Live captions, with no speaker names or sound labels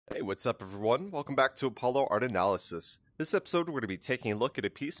Hey, what's up everyone? Welcome back to Apollo Art Analysis. This episode we're going to be taking a look at a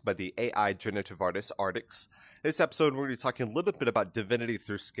piece by the AI Generative artist LЯМIX. This episode we're going to be talking a little bit about divinity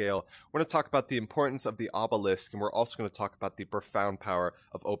through scale. We're going to talk about the importance of the Obelisk, and we're also going to talk about the profound power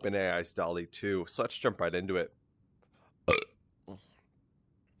of OpenAI's DALL-E 2. So let's jump right into it.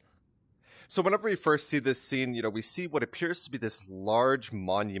 So whenever we first see this scene, we see what appears to be this large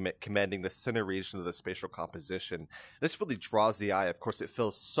monument commanding the center region of the spatial composition. This really draws the eye. Of course, it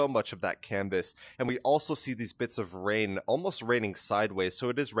fills so much of that canvas. And we also see these bits of rain, almost raining sideways, so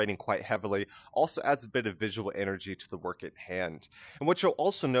it is raining quite heavily. Also adds a bit of visual energy to the work at hand. And what you'll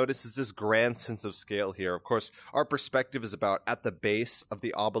also notice is this grand sense of scale here. Of course, our perspective is about at the base of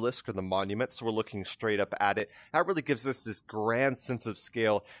the obelisk or the monument, so we're looking straight up at it. That really gives us this grand sense of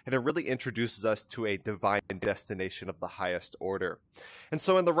scale, and it really introduces us to a divine destination of the highest order. And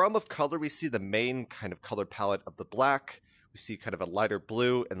so in the realm of color, we see the main kind of color palette of the black. We see kind of a lighter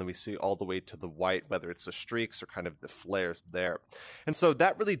blue, and then we see all the way to the white, whether it's the streaks or kind of the flares there. And so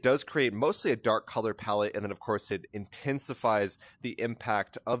that really does create mostly a dark color palette, and then of course it intensifies the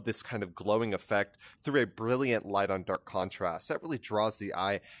impact of this kind of glowing effect through a brilliant light on dark contrast. That really draws the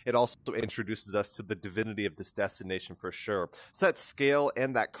eye. It also introduces us to the divinity of this destination for sure. So that scale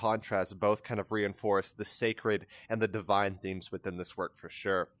and that contrast both kind of reinforce the sacred and the divine themes within this work for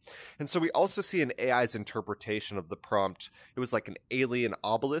sure. And so we also see an AI's interpretation of the prompt. It was like an alien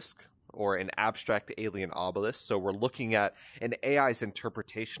obelisk or an abstract alien obelisk. So we're looking at an AI's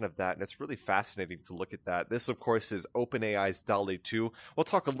interpretation of that, and it's really fascinating to look at that. This, of course, is OpenAI's DALL-E 2. We'll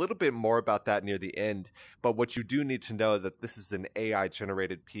talk a little bit more about that near the end, but what you do need to know that this is an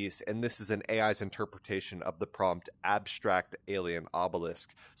AI-generated piece, and this is an AI's interpretation of the prompt abstract alien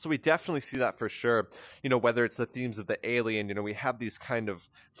obelisk. So we definitely see that for sure. Whether it's the themes of the alien, we have these kind of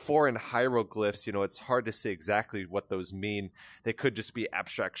foreign hieroglyphs. It's hard to say exactly what those mean. They could just be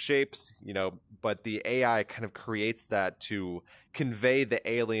abstract shapes, but the AI kind of creates that to convey the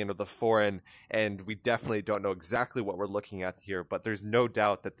alien or the foreign, and we definitely don't know exactly what we're looking at here, but there's no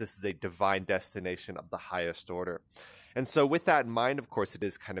doubt that this is a divine destination of the highest order. And so with that in mind, of course, it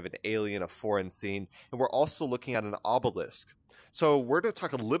is kind of an alien, a foreign scene, and we're also looking at an obelisk. So we're going to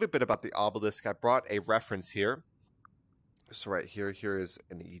talk a little bit about the obelisk. I brought a reference here. So right here is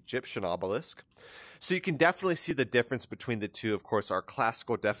an Egyptian obelisk. So you can definitely see the difference between the two. Of course, our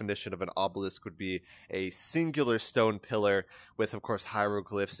classical definition of an obelisk would be a singular stone pillar with, of course,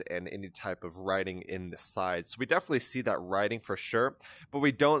 hieroglyphs and any type of writing in the side. So we definitely see that writing for sure, but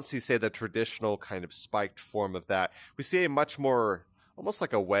we don't see, say, the traditional kind of spiked form of that. We see a much more almost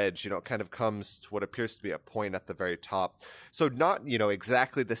like a wedge, it kind of comes to what appears to be a point at the very top. So not,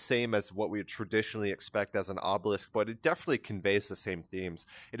 exactly the same as what we would traditionally expect as an obelisk, but it definitely conveys the same themes.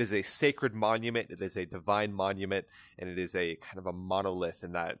 It is a sacred monument, it is a divine monument, and it is a kind of a monolith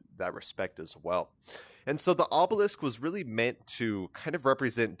in that respect as well. And so the obelisk was really meant to kind of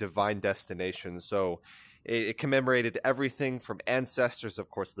represent divine destination. So it commemorated everything from ancestors,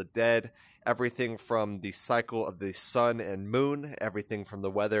 of course, the dead, everything from the cycle of the sun and moon, everything from the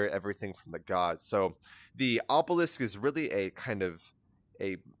weather, everything from the gods. So the obelisk is really a kind of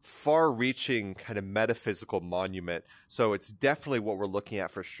a far-reaching kind of metaphysical monument. So it's definitely what we're looking at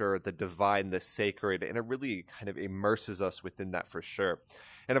for sure, the divine, the sacred, and it really kind of immerses us within that for sure.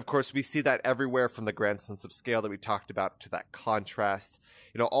 And of course, we see that everywhere from the grand sense of scale that we talked about to that contrast,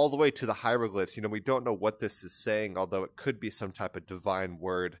 all the way to the hieroglyphs. We don't know what this is saying, although it could be some type of divine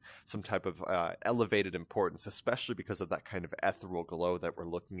word, some type of elevated importance, especially because of that kind of ethereal glow that we're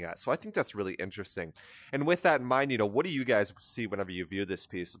looking at. So I think that's really interesting. And with that in mind, what do you guys see whenever you view this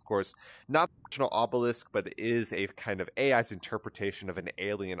piece? Of course, not the original obelisk, but it is a kind of AI's interpretation of an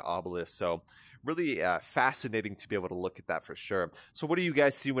alien obelisk. So really fascinating to be able to look at that for sure. So what do you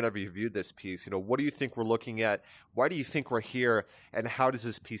guys see whenever you view this piece? What do you think we're looking at? Why do you think we're here? And how does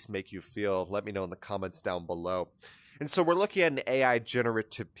this piece make you feel? Let me know in the comments down below. And so we're looking at an AI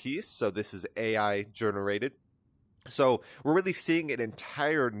generative piece. So this is AI generated. So we're really seeing an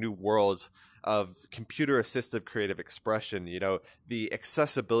entire new world of computer-assisted creative expression. The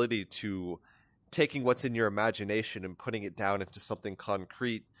accessibility to taking what's in your imagination and putting it down into something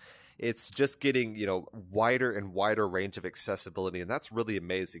concrete. It's just getting, wider and wider range of accessibility, and that's really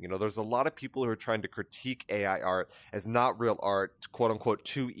amazing. There's a lot of people who are trying to critique AI art as not real art, quote unquote,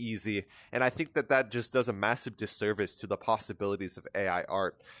 too easy, and I think that just does a massive disservice to the possibilities of AI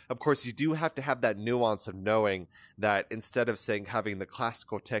art. Of course, you do have to have that nuance of knowing that instead of having the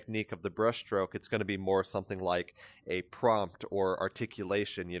classical technique of the brushstroke, it's going to be more something like a prompt or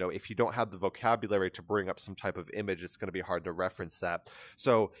articulation. If you don't have the vocabulary to bring up some type of image, it's going to be hard to reference that.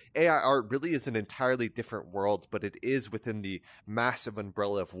 So AI AI art really is an entirely different world, but it is within the massive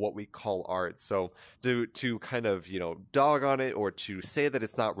umbrella of what we call art. So to kind of, dog on it, or to say that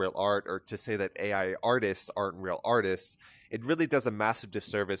it's not real art, or to say that AI artists aren't real artists, it really does a massive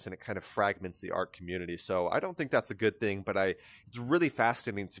disservice, and it kind of fragments the art community. So I don't think that's a good thing, but it's really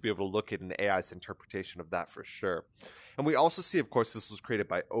fascinating to be able to look at an AI's interpretation of that for sure. And we also see, of course, this was created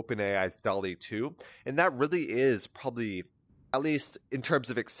by OpenAI's DALL-E 2, and that really is probably, at least in terms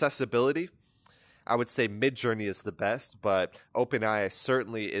of accessibility, I would say Midjourney is the best, but OpenAI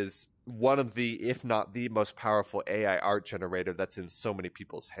certainly is one of the, if not the most powerful AI art generator that's in so many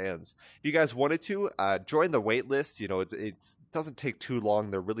people's hands. If you guys wanted to, join the waitlist. It doesn't take too long.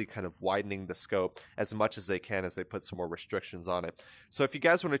 They're really kind of widening the scope as much as they can as they put some more restrictions on it. So if you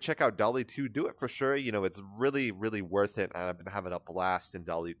guys want to check out DALL-E 2, do it for sure. It's really, really worth it, and I've been having a blast in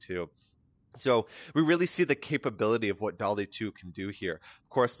DALL-E 2. So we really see the capability of what DALL-E 2 can do here. Of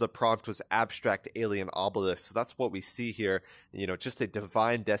course, the prompt was abstract alien obelisk. So that's what we see here. Just a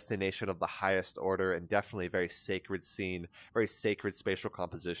divine destination of the highest order, and definitely a very sacred scene, very sacred spatial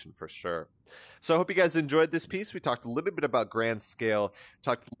composition for sure. So I hope you guys enjoyed this piece. We talked a little bit about grand scale,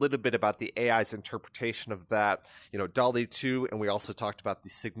 talked a little bit about the AI's interpretation of that, DALL-E 2, and we also talked about the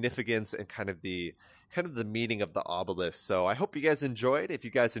significance and kind of the meaning of the obelisk. So I hope you guys enjoyed. If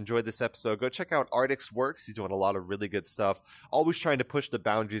you guys enjoyed this episode, go check out Artix's works. He's doing a lot of really good stuff, always trying to push the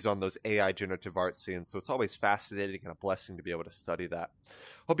boundaries on those AI generative art scenes. So it's always fascinating and a blessing to be able to study that.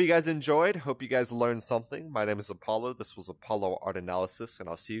 Hope you guys enjoyed. Hope you guys learned something. My name is Apollo. This was Apollo Art Analysis, and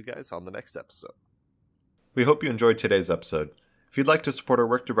I'll see you guys on the next episode. We hope you enjoyed today's episode. If you'd like to support our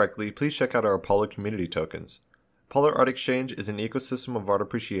work directly, please check out our Apollo community tokens. Apollo Art Exchange is an ecosystem of art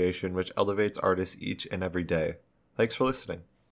appreciation which elevates artists each and every day. Thanks for listening.